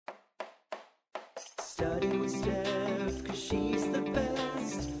Study with Steph, cause she's the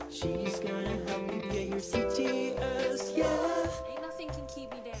best. She's gonna help you get your CTS, yeah. Ain't nothing can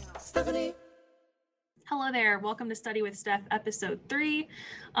keep me down. Stephanie. Hello there. Welcome to Study with Steph, episode 3.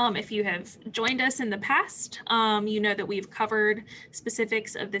 If you have joined us in the past, you know that we've covered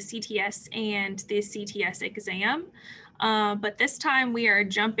specifics of the CTS and the CTS exam. But this time we are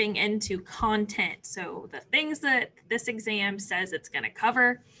jumping into content. So the things that this exam says it's going to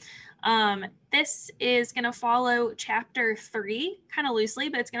cover. This is going to follow chapter 3, kind of loosely,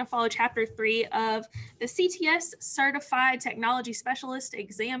 but it's going to follow chapter 3 of the CTS Certified Technology Specialist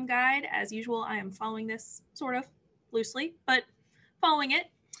Exam Guide. As usual, I am following this sort of loosely, but following it.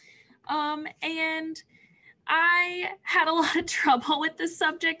 And I had a lot of trouble with this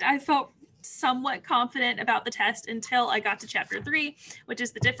subject. I felt somewhat confident about the test until I got to chapter 3, which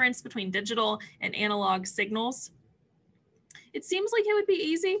is the difference between digital and analog signals. It seems like it would be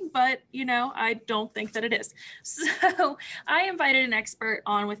easy, but I don't think that it is. So I invited an expert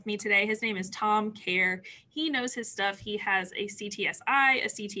on with me today. His name is Tom Kerr. He knows his stuff. He has a CTSI, a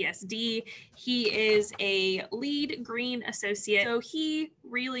CTSD. He is a lead green associate. So he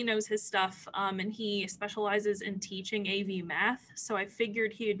really knows his stuff, and he specializes in teaching AV math. So I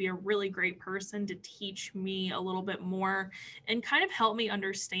figured he would be a really great person to teach me a little bit more and kind of help me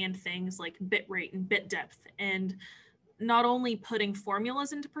understand things like bit rate and bit depth, and not only putting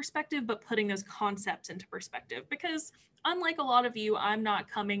formulas into perspective, but putting those concepts into perspective. Because unlike a lot of you, I'm not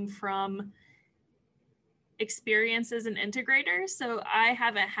coming from experience as an integrator. So I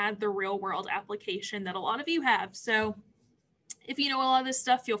haven't had the real world application that a lot of you have. So if you know a lot of this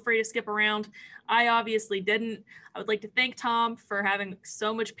stuff, feel free to skip around. I obviously didn't. I would like to thank Tom for having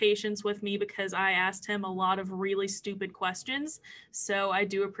so much patience with me because I asked him a lot of really stupid questions. So I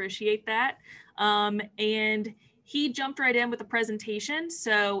do appreciate that. And he jumped right in with the presentation.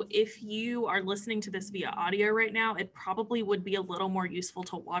 So if you are listening to this via audio right now, it probably would be a little more useful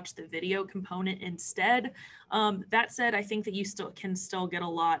to watch the video component instead. That said, I think that you can still get a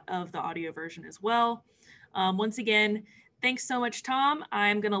lot of the audio version as well. Once again, thanks so much, Tom.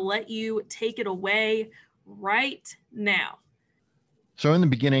 I'm going to let you take it away right now. So in the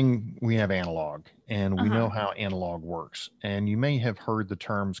beginning, we have analog, and we know how analog works. And you may have heard the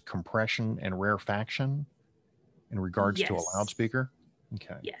terms compression and rarefaction in regards to a loudspeaker.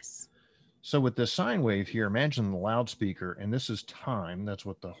 Okay. Yes. So with this sine wave here, imagine the loudspeaker, and this is time. That's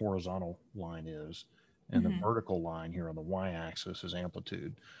what the horizontal line is. And the vertical line here on the y-axis is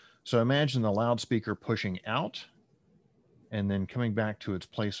amplitude. So imagine the loudspeaker pushing out and then coming back to its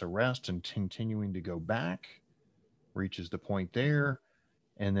place of rest and continuing to go back, reaches the point there.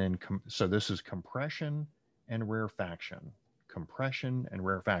 And then, so this is compression and rarefaction. Compression and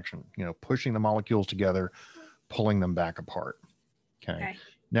rarefaction, pushing the molecules together, pulling them back apart. Okay.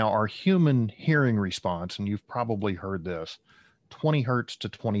 Now our human hearing response, and you've probably heard this, 20 hertz to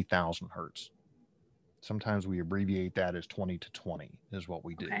 20,000 hertz. Sometimes we abbreviate that as 20 to 20 is what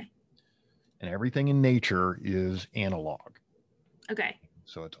we do. Okay. And everything in nature is analog. Okay.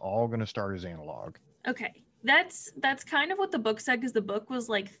 So it's all going to start as analog. Okay. That's kind of what the book said, because the book was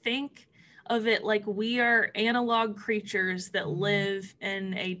like, think of it like we are analog creatures that live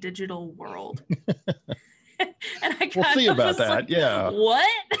in a digital world. And I we'll see about that. Like, yeah. What?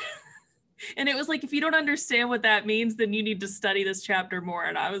 And it was like, if you don't understand what that means, then you need to study this chapter more.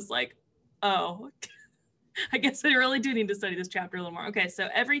 And I was like, oh, I guess I really do need to study this chapter a little more. Okay. So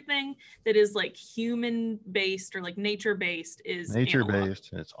everything that is like human based or like nature based is nature analog. Based.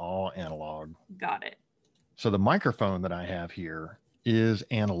 It's all analog. Got it. So the microphone that I have here is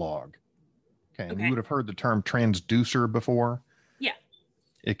analog. Okay. And you would have heard the term transducer before. Yeah.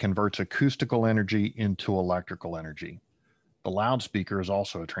 It converts acoustical energy into electrical energy. The loudspeaker is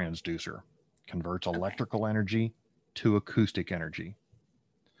also a transducer, converts electrical energy to acoustic energy.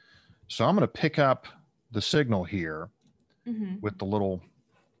 So I'm going to pick up the signal here with the little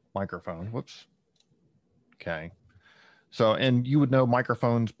microphone. Whoops. Okay. So, and you would know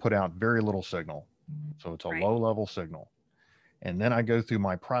microphones put out very little signal. So it's a low level signal. And then I go through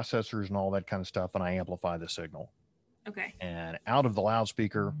my processors and all that kind of stuff, and I amplify the signal. Okay. And out of the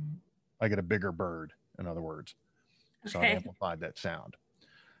loudspeaker, I get a bigger bird, in other words. So I amplified that sound.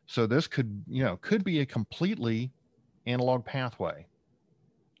 So this could be a completely analog pathway.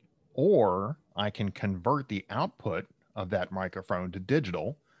 Or I can convert the output of that microphone to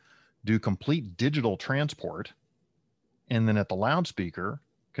digital, do complete digital transport, and then at the loudspeaker,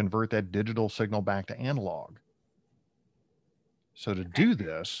 convert that digital signal back to analog. So to do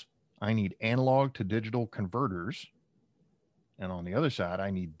this, I need analog to digital converters. And on the other side, I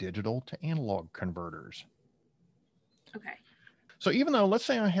need digital to analog converters. Okay. So even though, let's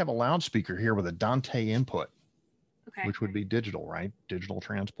say I have a loudspeaker here with a Dante input, Okay. which would be digital, right? Digital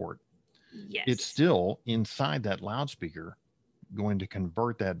transport. Yes. It's still inside that loudspeaker going to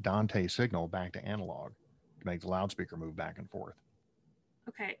convert that Dante signal back to analog to make the loudspeaker move back and forth.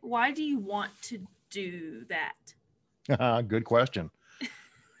 Okay. Why do you want to do that? Good question.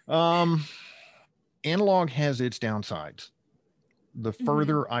 Analog has its downsides. The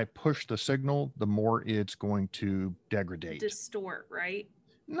further I push the signal, the more it's going to degrade. Distort, right?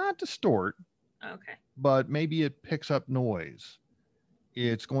 Not distort, Okay. but maybe it picks up noise.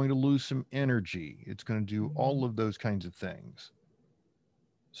 It's going to lose some energy. It's going to do all of those kinds of things.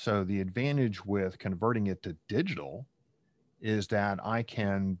 So the advantage with converting it to digital is that I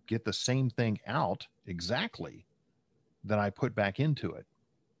can get the same thing out exactly that I put back into it.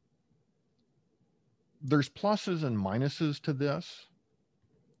 There's pluses and minuses to this.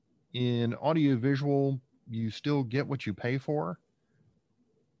 In audiovisual, you still get what you pay for.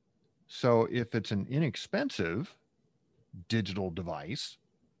 So if it's an inexpensive digital device,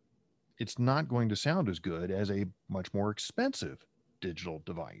 it's not going to sound as good as a much more expensive digital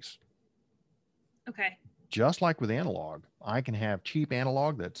device. Okay. Just like with analog, I can have cheap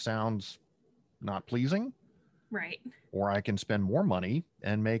analog that sounds not pleasing, Right. or I can spend more money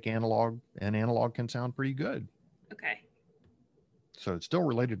and make analog, and analog can sound pretty good. Okay. So it's still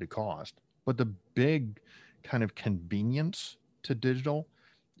related to cost, but the big kind of convenience to digital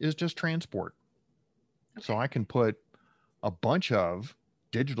is just transport. Okay. So I can put a bunch of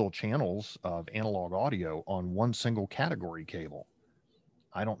digital channels of analog audio on one single category cable.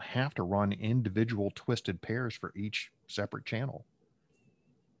 I don't have to run individual twisted pairs for each separate channel.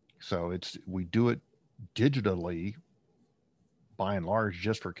 So we do it digitally by and large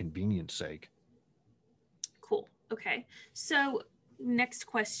just for convenience sake. Cool. Okay. So next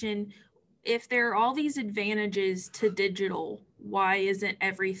question, if there are all these advantages to digital, why isn't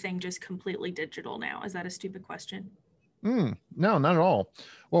everything just completely digital now? Is that a stupid question? No, not at all.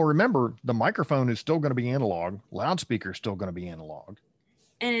 Well, remember, the microphone is still going to be analog. Loudspeaker is still going to be analog.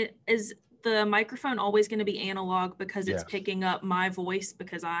 And is the microphone always going to be analog because it's Yes. picking up my voice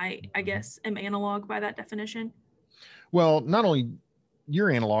because I guess am analog by that definition? Well, not only you're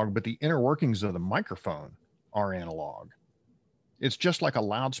analog, but the inner workings of the microphone are analog. It's just like a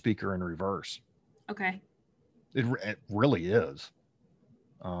loudspeaker in reverse. Okay. It really is.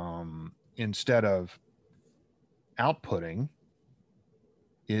 Instead of outputting,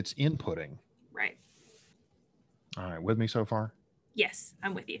 it's inputting. Right. All right, with me so far? Yes,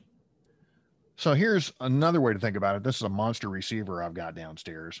 I'm with you. So here's another way to think about it. This is a monster receiver I've got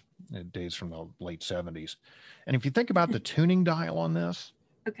downstairs. It dates from the late 70s. And if you think about the tuning dial on this,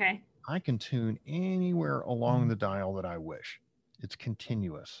 Okay. I can tune anywhere along the dial that I wish. It's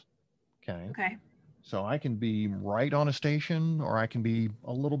continuous. Okay. Okay. So I can be right on a station, or I can be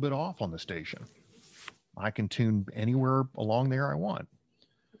a little bit off on the station. I can tune anywhere along there I want.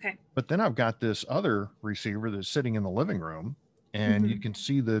 Okay. But then I've got this other receiver that's sitting in the living room, and you can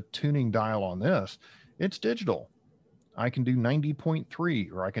see the tuning dial on this. It's digital. I can do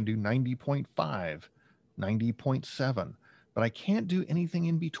 90.3, or I can do 90.5, 90.7, but I can't do anything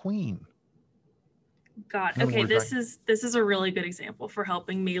in between. Got In other okay. words, This is a really good example for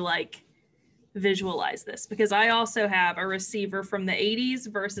helping me like visualize this, because I also have a receiver from the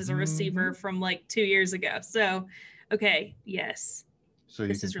 80s versus a receiver from like 2 years ago. So, okay, yes. So you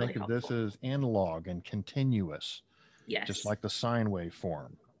This can is really think of this helpful. as analog and continuous, Yes. just like the sine wave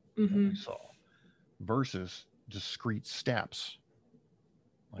form that we saw, versus discrete steps.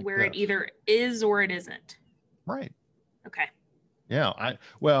 Like where it this. either is or it isn't. Right. Okay. Yeah.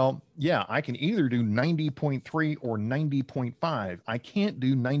 I can either do 90.3 or 90.5. I can't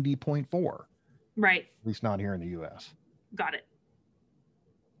do 90.4. Right. At least not here in the US. Got it.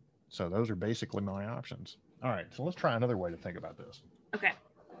 So those are basically my options. All right. So let's try another way to think about this. Okay.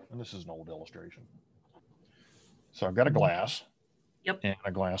 And this is an old illustration. So I've got a glass. Yep. And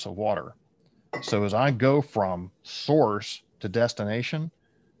a glass of water. So as I go from source to destination,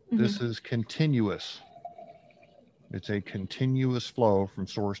 this is continuous. It's a continuous flow from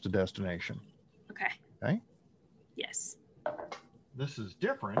source to destination. Okay. Okay. Yes. This is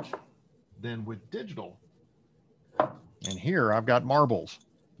different than with digital. And here I've got marbles.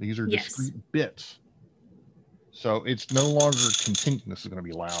 These are discrete bits. So it's no longer continuous. This is going to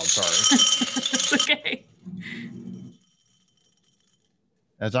be loud. Sorry. Okay.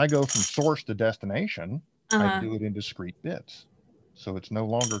 As I go from source to destination, I do it in discrete bits. So it's no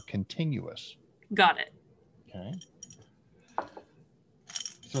longer continuous. Got it. Okay.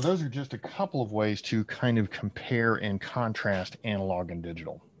 So those are just a couple of ways to kind of compare and contrast analog and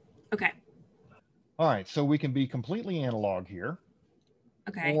digital. Okay. All right. So we can be completely analog here,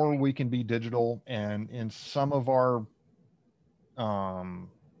 Okay. or we can be digital. And in some of our,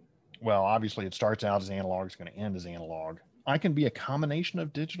 well, obviously it starts out as analog, it's going to end as analog. I can be a combination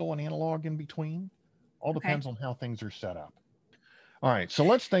of digital and analog in between. All Okay. depends on how things are set up. All right, so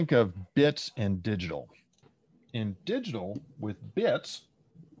let's think of bits and digital. In digital, with bits,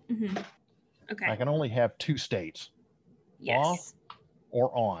 Hmm. I Okay. can only have two states, Yes. off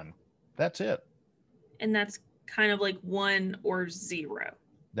or on. That's it. And that's kind of like 1 or 0.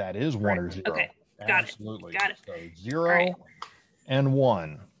 That is one Right. or zero. Okay. Got it. Absolutely. Got it. So All 0 right. and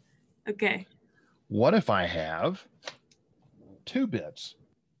 1. Okay. What if I have 2 bits?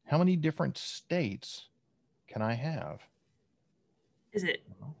 How many different states can I have? Is it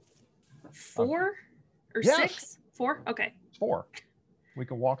 4 or Yes. 6? 4? Okay. It's 4. We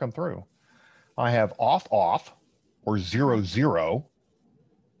can walk them through. I have off off or 0 0.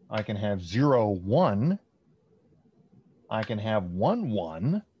 I can have 0 1. I can have 1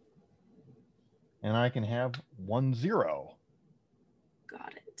 1. And I can have 1 0.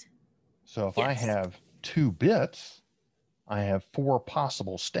 Got it. So if I Yes. have 2 bits, I have 4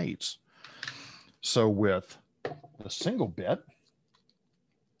 possible states. So with the single bit,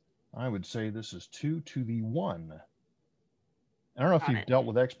 I would say this is 2 to the 1. I don't know if Got you've it. dealt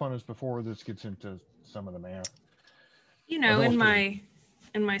with exponents before. This gets into some of the math. You know, I've in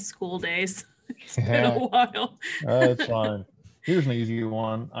illustrated. my school days, it's been Yeah. a while. It's fine. Here's an easy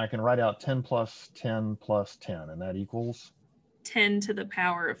one. I can write out 10 plus 10 plus 10, and that equals 10 to the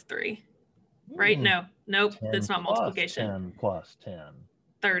power of 3. Right? No. Nope. 10 That's not plus multiplication. 10 plus 10.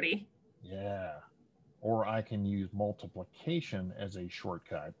 30. Yeah. Or I can use multiplication as a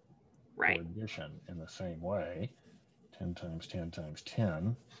shortcut Right. for addition in the same way. 10 times 10 times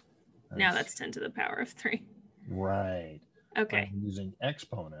 10. Now that's 10 to the power of 3. right. Okay. I'm using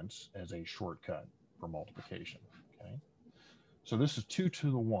exponents as a shortcut for multiplication. Okay. So this is 2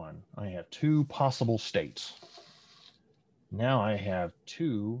 to the 1. I have 2 possible states. Now I have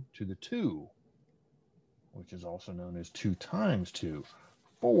 2 to the 2, which is also known as 2 times 2.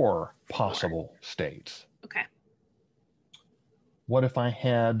 4 possible states. Okay. What if I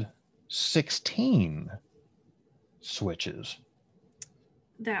had 16 switches?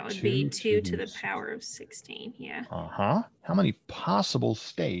 That would 2 be to 2 to the the power of 16. Yeah. Uh-huh. How many possible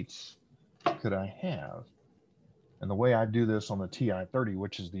states could I have? And the way I do this on the TI-30,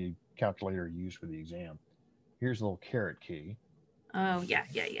 which is the calculator used for the exam, here's a little caret key. Oh, yeah,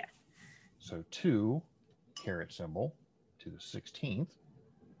 yeah, yeah. So 2, caret symbol, to the 16th.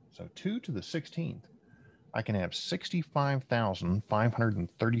 So 2 to the 16th. I can have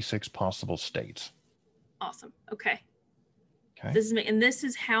 65,536 possible states. Awesome. Okay. Okay. This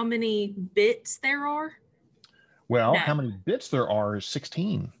is how many bits there are? Well, No. how many bits there are is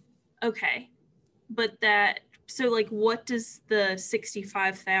 16. Okay. But so like what does the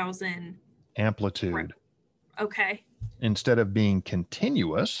 65,000 Amplitude. Okay. Instead of being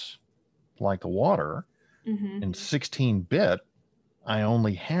continuous, like the water, Mm-hmm. in 16-bit, I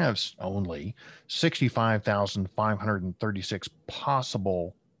only have 65,536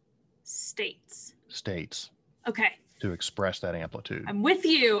 possible States. Okay. to express that amplitude. I'm with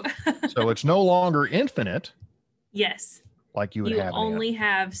you. So it's no longer infinite Yes. like you would have. only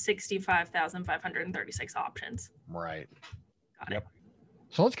have 65,536 options. Right. Got Yep. it.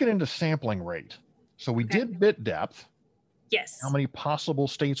 So let's get into sampling rate. So we Okay. did bit depth, Yes. how many possible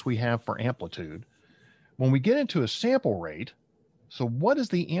states we have for amplitude. When we get into a sample rate, so what is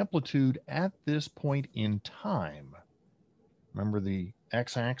the amplitude at this point in time? Remember the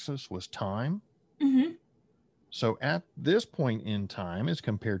x-axis was time? Mm-hmm. So at this point in time as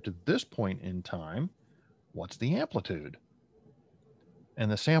compared to this point in time, what's the amplitude? And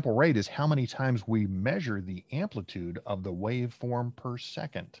the sample rate is how many times we measure the amplitude of the waveform per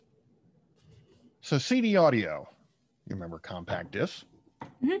second. So CD audio, you remember compact discs?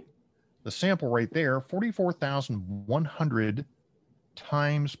 Mhm. The sample rate there, 44,100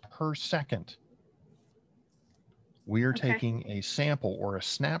 times per second. We are Okay. taking a sample or a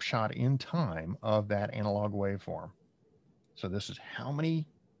snapshot in time of that analog waveform. So this is how many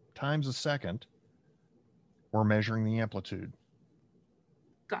times a second we're measuring the amplitude.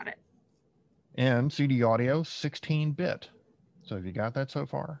 Got it. And CD audio, 16-bit. So have you got that so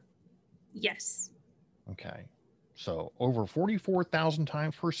far? Yes. Okay. So over 44,000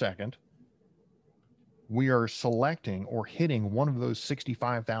 times per second, we are selecting or hitting one of those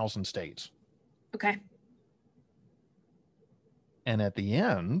 65,000 states. Okay. And at the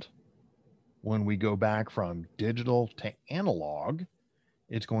end, when we go back from digital to analog,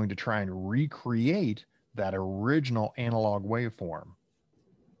 it's going to try and recreate that original analog waveform.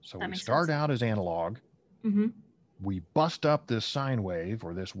 So That we makes start sense. out as analog. Mm-hmm. we bust up this sine wave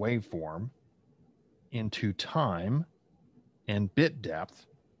or this waveform into time and bit depth.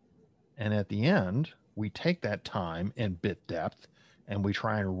 And at the end, we take that time and bit depth and we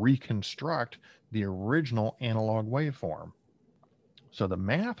try and reconstruct the original analog waveform. So the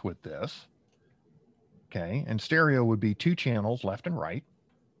math with this, okay, and stereo would be 2 channels left and right.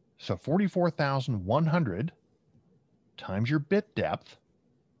 So 44,100 times your bit depth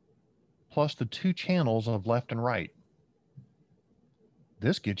plus the 2 channels of left and right.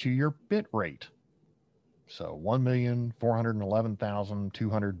 This gets you your bit rate. So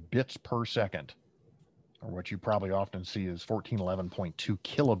 1,411,200 bits per second, or what you probably often see is 1411.2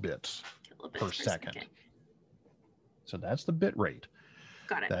 kilobits per second. So that's the bit rate.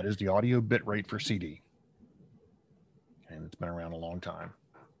 Got it. That is the audio bit rate for CD. And it's been around a long time.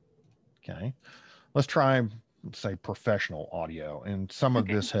 Okay. Let's try, let's say, professional audio. And some of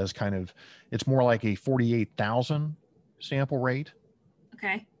this has kind of, it's more like a 48,000 sample rate.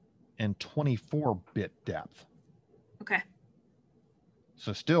 Okay. And 24-bit depth. Okay.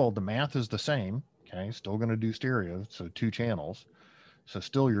 So still the math is the same. Okay. Still going to do stereo. So 2 channels. So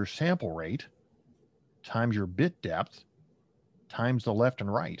still your sample rate times your bit depth times the left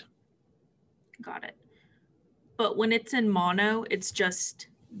and right. Got it. But when it's in mono, it's just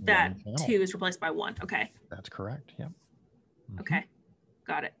that 2 is replaced by 1. Okay. That's correct. Yep. Mm-hmm. Okay.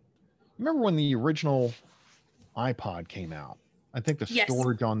 Got it. Remember when the original iPod came out? I think the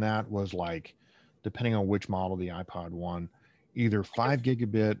storage on that was like, depending on which model the iPod won, either 5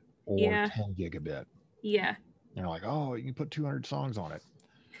 gigabit or 10 gigabit. Yeah. And you're like, oh, you can put 200 songs on it.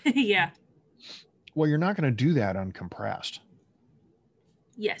 Yeah. Well, you're not going to do that uncompressed.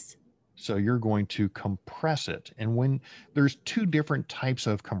 Yes. So you're going to compress it. And when there's 2 different types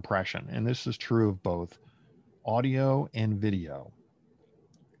of compression, and this is true of both audio and video.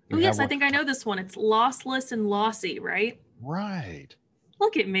 Oh, yes, I think I know this one. It's lossless and lossy, right? Right.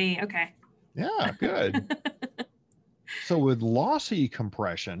 Look at me. Okay. Yeah, good. So with lossy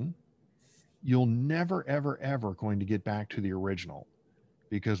compression, you'll never, ever, ever going to get back to the original,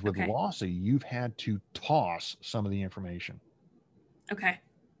 because with lossy, you've had to toss some of the information. Okay.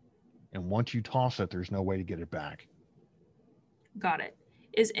 And once you toss it, there's no way to get it back. Got it.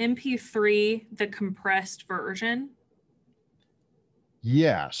 Is MP3 the compressed version?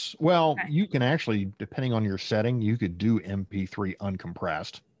 Yes. Well, you can actually, depending on your setting, you could do MP3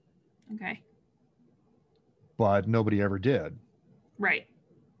 uncompressed. Okay. But nobody ever did. Right.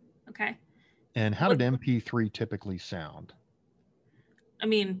 Okay. And how did MP3 typically sound? I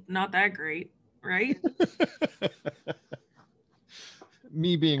mean, not that great, right?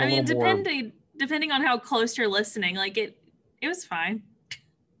 Me being a little more... depending on how close you're listening, like it was fine.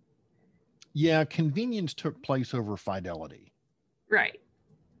 Yeah, convenience took place over fidelity. Right.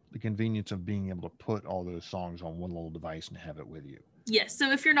 The convenience of being able to put all those songs on one little device and have it with you. Yes.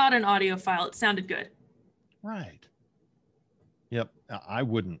 So if you're not an audiophile, it sounded good. Right. Yep. I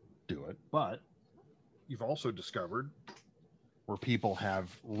wouldn't do it, but you've also discovered where people have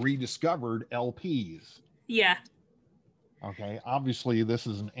rediscovered LPs. Yeah. Okay. Obviously, this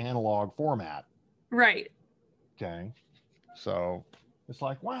is an analog format. Right. Okay. So it's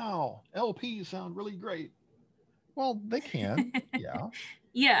like, wow, LPs sound really great. Well, they can. Yeah.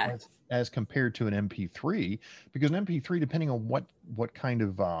 Yeah. As compared to an MP3, because an MP3, depending on what kind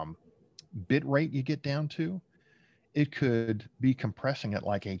of bit rate you get down to, it could be compressing at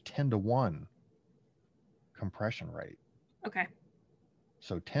like a 10-to-1 compression rate. Okay.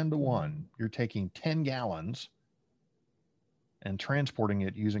 So 10-to-1, you're taking 10 gallons and transporting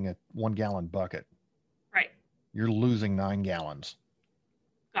it using a 1-gallon bucket. Right. You're losing 9 gallons.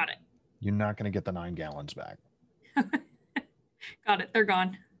 Got it. You're not going to get the 9 gallons back. Got it. They're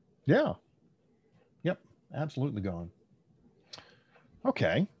gone. Yeah. Yep. Absolutely gone.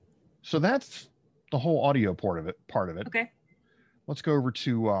 Okay. So that's the whole audio part of it. Okay. Let's go over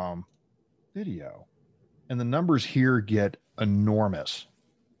to video. And the numbers here get enormous.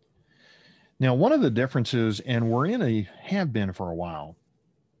 Now, one of the differences, and have been for a while,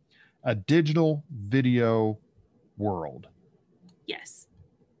 a digital video world. Yes.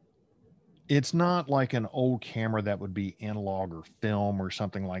 It's not like an old camera that would be analog or film or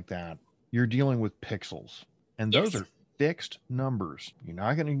something like that. You're dealing with pixels, and those are fixed numbers. You're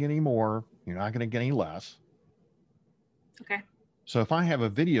not going to get any more. You're not going to get any less. Okay. So if I have a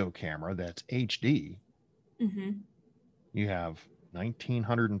video camera that's HD, you have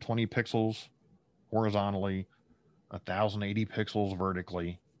 1920 pixels horizontally, 1080 pixels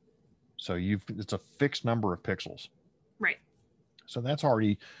vertically. So it's a fixed number of pixels. Right. So that's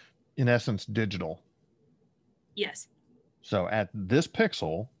already, in essence, digital. Yes. So at this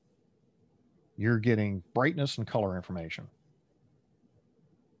pixel, you're getting brightness and color information.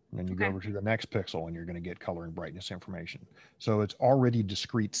 And then you go Okay. over to the next pixel and you're going to get color and brightness information. So it's already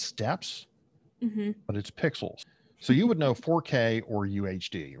discrete steps, Mm-hmm. but it's pixels. So you would know 4K or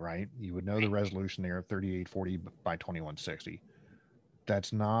UHD, right? You would know the Right. resolution there of 3840 by 2160.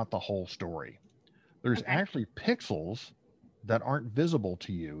 That's not the whole story. There's Okay. actually pixels that aren't visible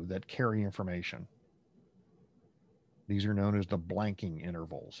to you that carry information. These are known as the blanking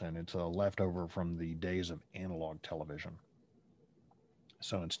intervals, and it's a leftover from the days of analog television.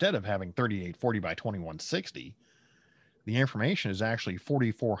 So instead of having 3840 by 2160, the information is actually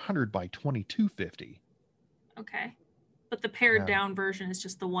 4400 by 2250. Okay. But the pared Now, down version is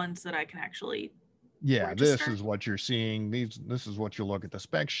just the ones that I can actually yeah, register. this is what you're seeing. This is what you look at the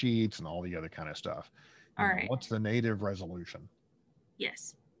spec sheets and all the other kind of stuff. All right. What's the native resolution?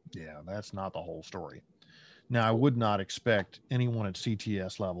 Yes. Yeah, that's not the whole story. Now, I would not expect anyone at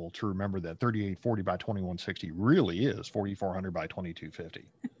CTS level to remember that 3840 by 2160 really is 4400 by 2250.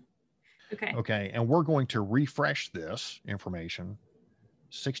 Okay. Okay, and we're going to refresh this information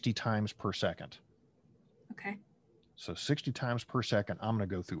 60 times per second. Okay. So 60 times per second, I'm going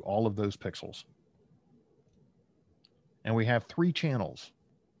to go through all of those pixels. And we have 3 channels.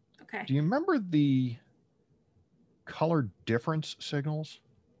 Okay. Do you remember the color difference signals?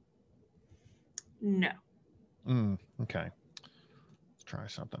 No. Okay. Let's try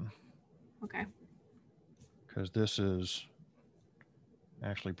something. Okay. Because this is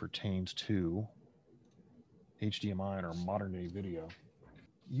actually pertains to HDMI and our modern day video.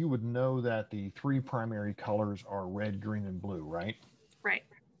 You would know that the 3 primary colors are red, green, and blue, right? Right.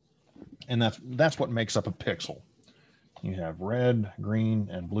 And that's what makes up a pixel. You have red, green,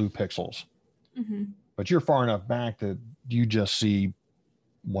 and blue pixels. Mm-hmm. But you're far enough back that you just see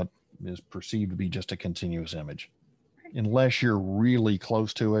what is perceived to be just a continuous image. Right. Unless you're really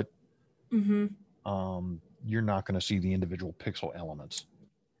close to it, Mm-hmm. You're not going to see the individual pixel elements.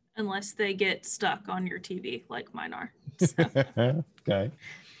 Unless they get stuck on your TV like mine are. So, Okay.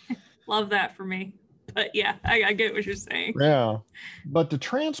 love that for me. But yeah, I get what you're saying. Yeah. But to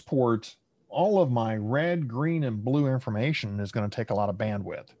transport all of my red, green, and blue information is going to take a lot of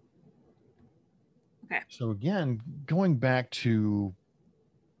bandwidth. Okay. So again, going back to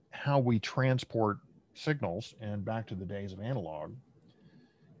how we transport signals and back to the days of analog,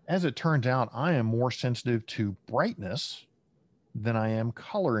 as it turns out, I am more sensitive to brightness than I am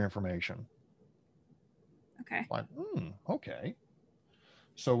color information. Okay. Like, okay.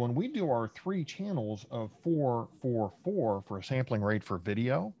 So when we do our 3 channels of 444 for a sampling rate for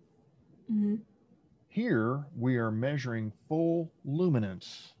video, Mm-hmm. here we are measuring full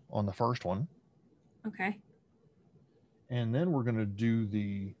luminance on the first one. Okay. And then we're going to do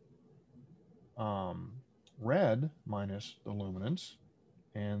the red minus the luminance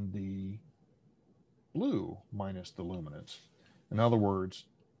and the blue minus the luminance. In other words,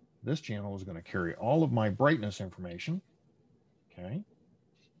 this channel is going to carry all of my brightness information. Okay.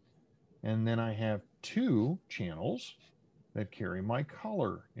 And then I have 2 channels that carry my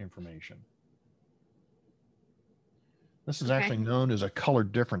color information. This is Okay. actually known as a color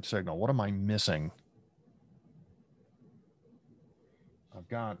difference signal. What am I missing? I've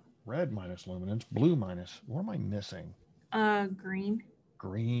got red minus luminance, blue minus, what am I missing? Green.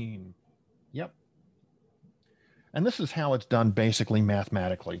 Green. Yep. And this is how it's done basically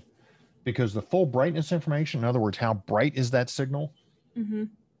mathematically, because the full brightness information, in other words, how bright is that signal? Mm-hmm.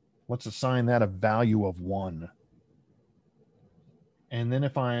 Let's assign that a value of 1. And then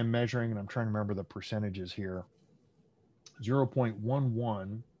if I am measuring, and I'm trying to remember the percentages here,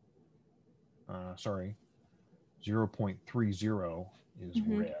 0.11, 0.30 is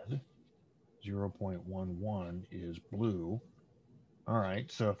Mhm. red, 0.11 is blue. All right,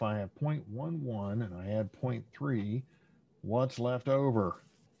 so if I have 0.11 and I add 0.3, what's left over?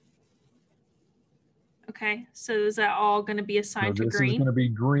 Okay. So is that all going to be So assigned to this is green? going to be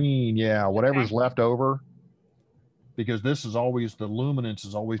green. Yeah, whatever's Okay. left over, because this is always, the luminance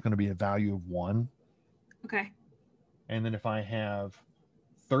is always going to be a value of 1. Okay. And then if I have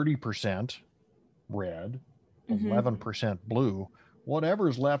 30% red, Mhm. 11% blue,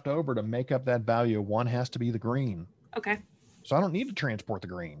 whatever's left over to make up that value of 1 has to be the green. Okay. So I don't need to transport the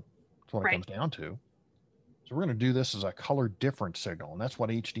green. That's what Right. it comes down to. So we're going to do this as a color difference signal. And that's what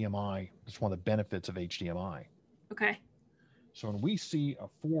HDMI, that's one of the benefits of HDMI. Okay. So when we see a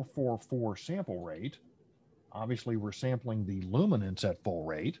 444 sample rate, obviously we're sampling the luminance at full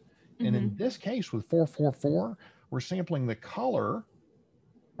rate. And in this case with 444, we're sampling the color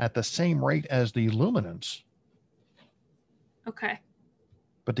at the same rate as the luminance. Okay.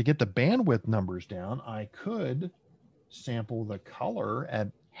 But to get the bandwidth numbers down, I could sample the color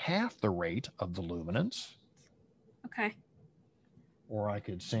at half the rate of the luminance, Okay. or I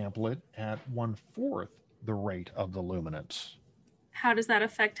could sample it at 1/4 the rate of the luminance. How does that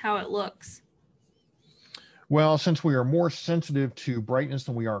affect how it looks? Well, since we are more sensitive to brightness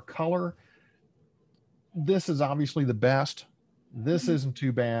than we are color, this is obviously the best. This Mhm. isn't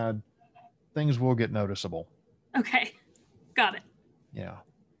too bad. Things will get noticeable. Okay. Got it. Yeah.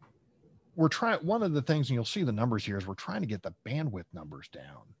 We're trying, one of the things, and you'll see the numbers here, is we're trying to get the bandwidth numbers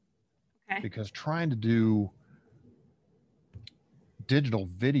down, Okay. because trying to do digital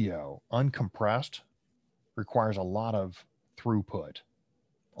video uncompressed requires a lot of throughput,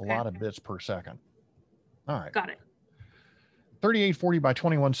 a Okay. lot of bits per second. All right. Got it. 3840 by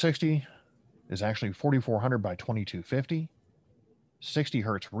 2160 is actually 4400 by 2250. 60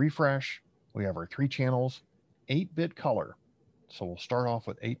 hertz refresh. We have our 3 channels, 8-bit color. So we'll start off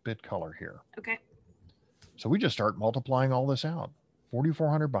with 8-bit color here. Okay. So we just start multiplying all this out.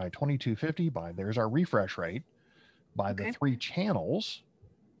 4400 by 2250 by, there's our refresh rate, by the Okay. 3 channels,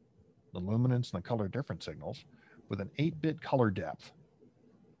 the luminance and the color difference signals, with an 8-bit color depth,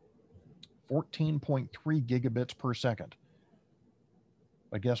 14.3 gigabits per second.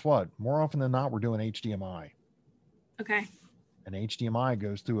 But guess what? More often than not, we're doing HDMI. Okay. And HDMI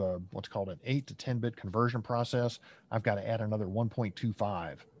goes through a what's called an 8 to 10-bit conversion process. I've got to add another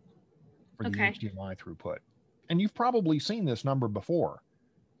 1.25 for the Okay. HDMI throughput. And you've probably seen this number before.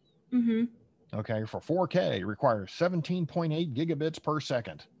 Mm-hmm. Okay, for 4K, it requires 17.8 gigabits per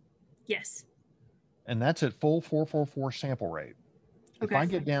second. Yes. And that's at full 444 sample rate. If Okay. I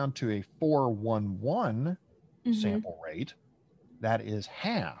get down to a 411 Mhm. sample rate, that is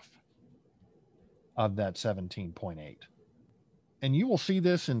half of that 17.8. And you will see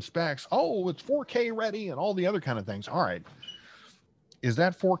this in specs. Oh, it's 4K ready and all the other kind of things. All right. Is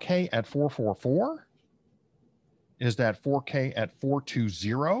that 4K at 444? Is that 4K at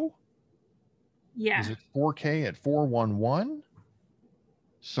 420? Yeah. Is it 4K at 411?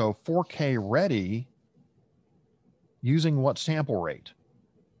 So 4K ready using what sample rate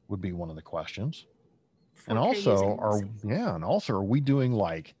would be one of the questions. And 4K also using- are we doing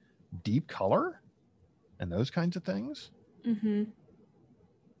like deep color and those kinds of things? Mhm.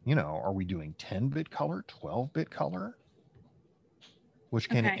 You know, are we doing 10-bit color, 12-bit color? Which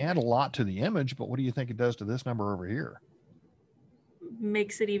can Okay. add a lot to the image, but what do you think it does to this number over here?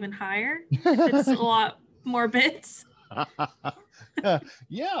 Makes it even higher. It's a lot more bits.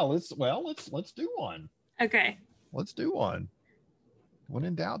 Yeah, let's do one. Okay. Let's do one. When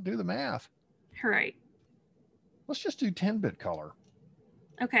in doubt, do the math. All right. Let's just do 10-bit color.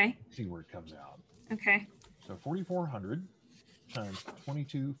 Okay. See where it comes out. Okay. So 4400 times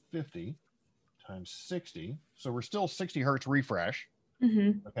 2250 times 60. So we're still 60 hertz refresh.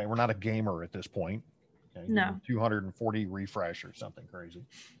 Mm-hmm. Okay, we're not a gamer at this point. Okay, No. 240 refresh or something crazy.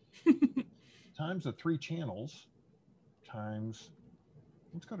 Times the 3 channels times,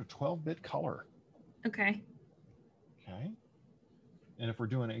 let's go to 12-bit color. Okay. Okay. And if we're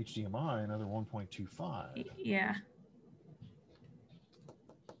doing HDMI, another 1.25. Yeah.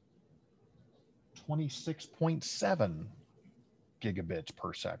 26.7 gigabits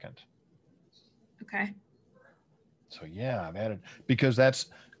per second. Okay. So yeah, I've added, because that's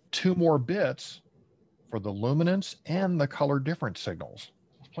 2 more bits for the luminance and the color difference signals.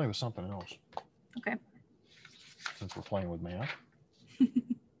 Let's play with something else. Okay. Since we're playing with math.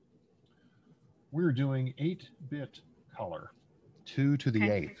 We're doing 8-bit color, 2 to the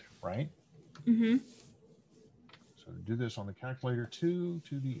Okay. 8th, right? Mm-hmm. So do this on the calculator, 2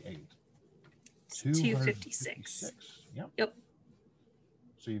 to the 8th. 256. Yep. Yep.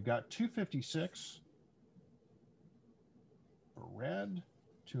 So you've got 256 for red,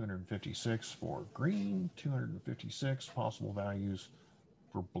 256 for green, 256 possible values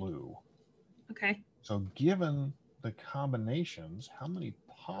for blue. Okay. So given the combinations, how many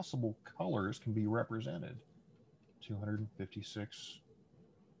possible colors can be represented? 256.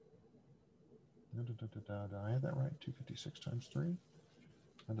 Did I have that right? 256 times 3?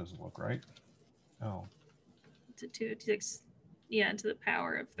 That doesn't look right. Oh, To 256. Yeah, to the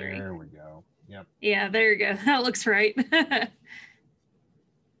power of 3. there we go. Yep. Yeah, there you go. That looks right. That's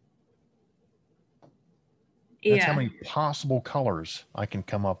Yeah. how many possible colors I can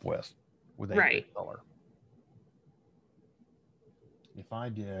come up with 8-bit Right. color. If I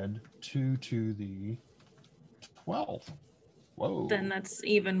did 2 to the 12th, whoa, Then that's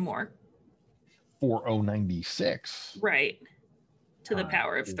even more. 4096. Right. To the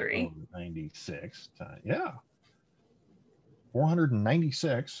power of 3. 96 times, yeah.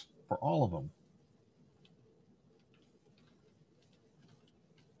 496 for all of them.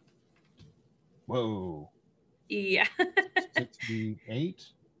 Whoa. Yeah.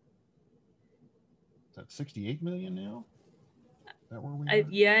 68 that 68 million now? Is that where we are?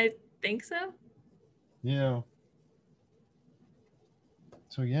 Yeah, I think so. Yeah.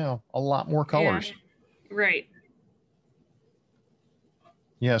 So yeah, a lot more colors. Right.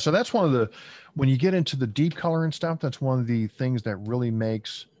 Yeah. So that's one of the, when you get into the deep color and stuff, that's one of the things that really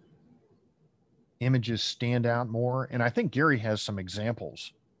makes images stand out more. And I think Gary has some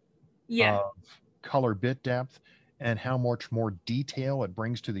examples Yeah. of color bit depth and how much more detail it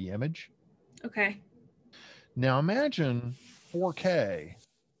brings to the image. Okay. Now imagine 4K.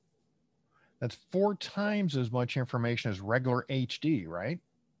 That's 4 times as much information as regular HD, right?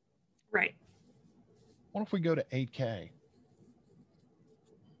 Right. What if we go to 8K?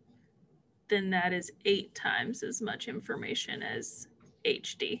 Then that is 8 times as much information as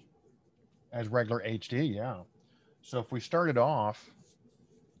HD. As regular HD, yeah. So if we started off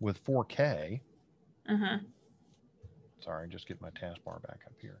with 4K, Uh-huh. sorry, just get my taskbar back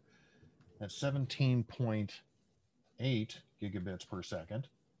up here. That's 17.8 gigabits per second.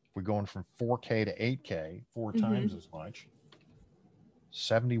 We're going from 4K to 8K, 4 times as much.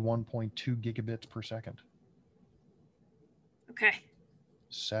 71.2 gigabits per second. Okay.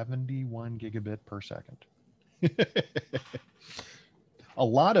 71 gigabit per second. A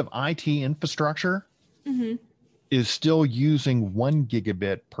lot of IT infrastructure is still using 1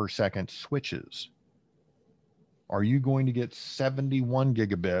 gigabit per second switches. Are you going to get 71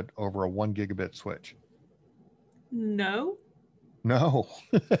 gigabit over a 1 gigabit switch? No. No.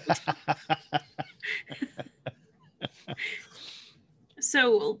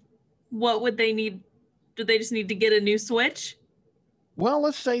 So what would they need? Do they just need to get a new switch? Well,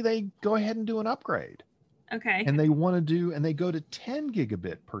 let's say they go ahead and do an upgrade. Okay. And they want to do, and they go to 10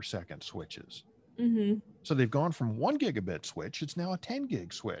 gigabit per second switches. So they've gone from 1 gigabit switch, it's now a 10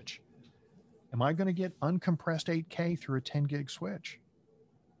 gig switch. Am I going to get uncompressed 8K through a 10 gig switch?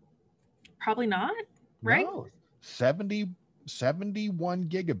 Probably not, right? No, 71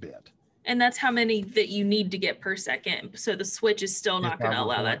 gigabit. And that's how many that you need to get per second. So the switch is still not going to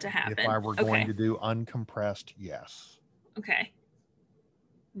allow that to happen. If I were going to do uncompressed, yes. Okay.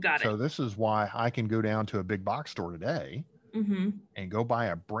 Got it. So this is why I can go down to a big box store today and go buy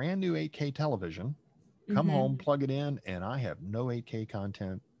a brand new 8K television, come home, plug it in, and I have no 8K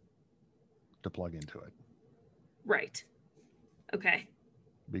content to plug into it. Right. Okay.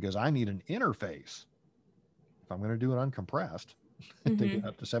 Because I need an interface. If I'm going to do it uncompressed, to get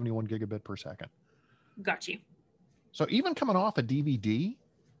up to 71 gigabit per second. Got you. So even coming off a DVD,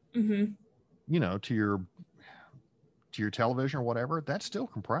 you know, to your television or whatever, that's still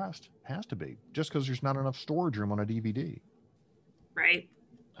compressed. Has to be, just because there's not enough storage room on a DVD. Right.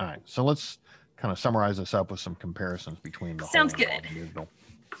 All right. So let's kind of summarize this up with some comparisons between the Sounds whole good. analog and digital.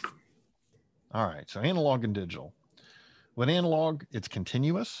 All right. So analog and digital. With analog, it's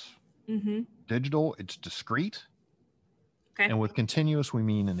continuous. Digital, it's discrete. Okay. And with continuous, we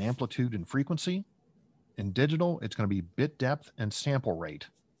mean an amplitude and frequency. In digital, it's going to be bit depth and sample rate.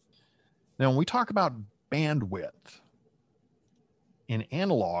 Now, when we talk about bandwidth, in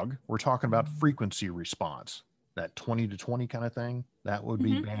analog, we're talking about frequency response, that 20 to 20 kind of thing. That would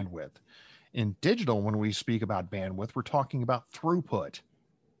be bandwidth. In digital, when we speak about bandwidth, we're talking about throughput,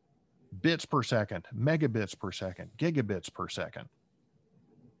 bits per second, megabits per second, gigabits per second.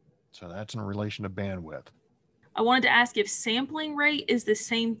 So that's in relation to bandwidth. I wanted to ask if sampling rate is the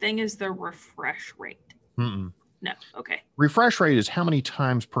same thing as the refresh rate. No. Okay. Refresh rate is how many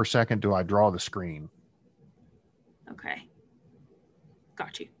times per second do I draw the screen? Okay.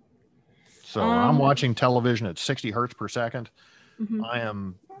 Got you. So when I'm watching television at 60 hertz per second, I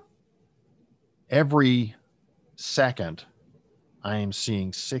am every second, I am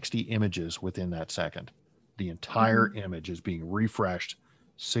seeing 60 images within that second. The entire image is being refreshed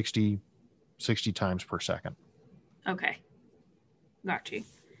 60 times per second. Okay. Got you.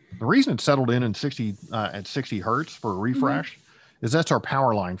 The reason it's settled in 60 at 60 hertz for a refresh is that's our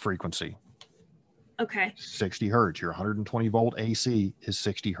power line frequency. Okay. 60 hertz. Your 120 volt AC is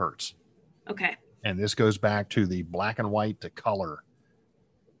 60 hertz. Okay. And this goes back to the black and white to color.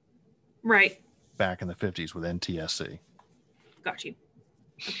 Right. Back in the 50s with NTSC. Got you.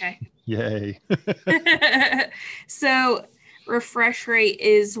 Okay. Yay. So refresh rate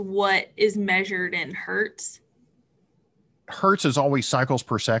is what is measured in hertz. Hertz is always cycles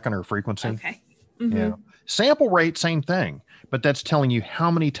per second or frequency. Okay. Yeah. Sample rate, same thing, but that's telling you how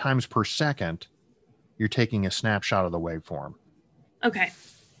many times per second you're taking a snapshot of the waveform. Okay.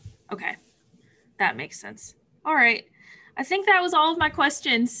 Okay. That makes sense. All right. I think that was all of my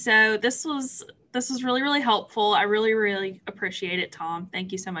questions. So this was really, really helpful. I really, really appreciate it, Tom.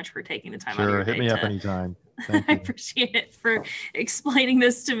 Thank you so much for taking the time out of your day Hit me up anytime. Thank I you. appreciate it for explaining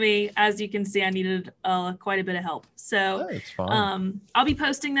this to me. As you can see, I needed quite a bit of help. So Oh, it's fine. I'll be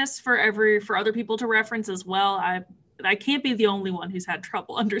posting this for other people to reference as well. I can't be the only one who's had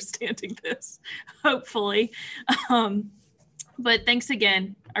trouble understanding this, hopefully. But thanks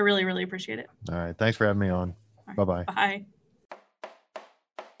again. I really, really appreciate it. All right. Thanks for having me on. All right, Bye-bye. Bye.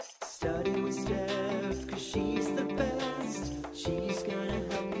 Study with Steph, 'cause she's the best.